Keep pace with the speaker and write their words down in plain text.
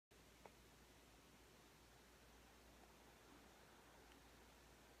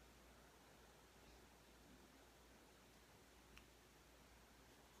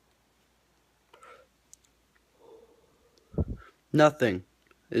Nothing.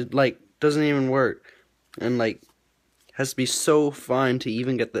 It like doesn't even work, and like has to be so fine to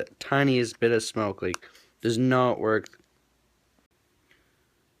even get the tiniest bit of smoke. Like, does not work.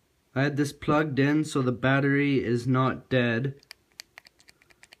 I had this plugged in so the battery is not dead.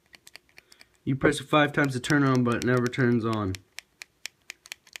 You press it 5 times to turn on, but it never turns on.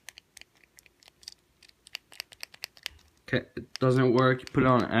 Okay, it doesn't work. You put it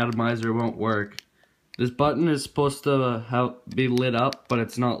on an atomizer, it won't work. This button is supposed to be lit up, but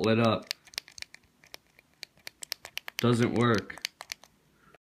it's not lit up. Doesn't work.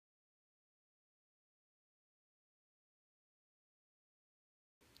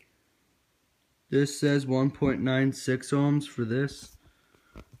 This says 1.96 ohms for this.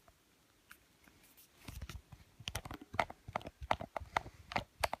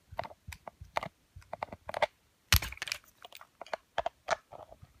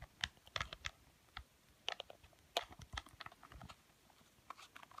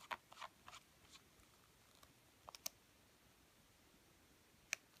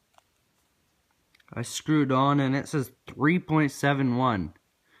 I screwed on and it says 3.71.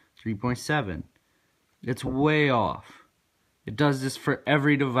 3.7. It's way off. It does this for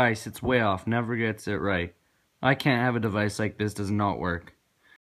every device. It's way off. Never gets it right. I can't have a device like this. Does not work.